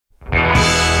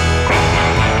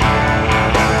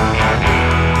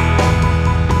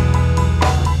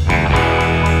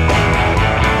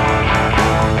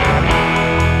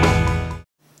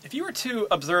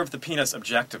observe the penis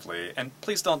objectively, and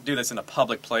please don't do this in a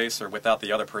public place or without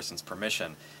the other person's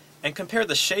permission, and compare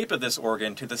the shape of this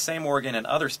organ to the same organ in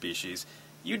other species,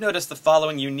 you'd notice the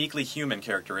following uniquely human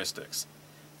characteristics.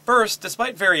 First,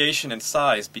 despite variation in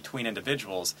size between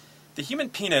individuals, the human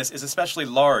penis is especially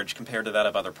large compared to that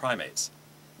of other primates.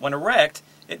 When erect,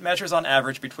 it measures on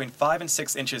average between 5 and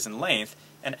 6 inches in length,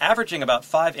 and averaging about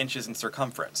 5 inches in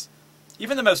circumference.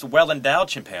 Even the most well-endowed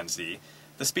chimpanzee,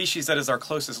 the species that is our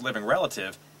closest living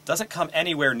relative, doesn't come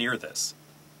anywhere near this.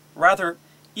 Rather,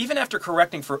 even after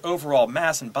correcting for overall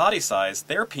mass and body size,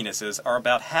 their penises are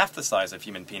about half the size of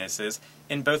human penises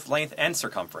in both length and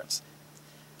circumference.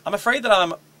 I'm afraid that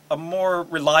I'm a more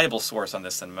reliable source on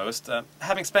this than most.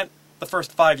 Having spent the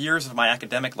first 5 years of my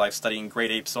academic life studying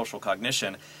great ape social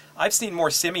cognition, I've seen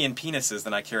more simian penises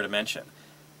than I care to mention.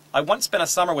 I once spent a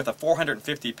summer with a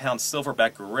 450-pound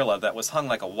silverback gorilla that was hung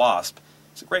like a wasp.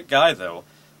 He's a great guy, though,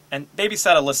 and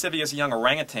babysat a lascivious young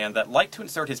orangutan that liked to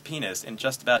insert his penis in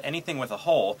just about anything with a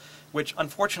hole, which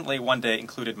unfortunately one day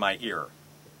included my ear.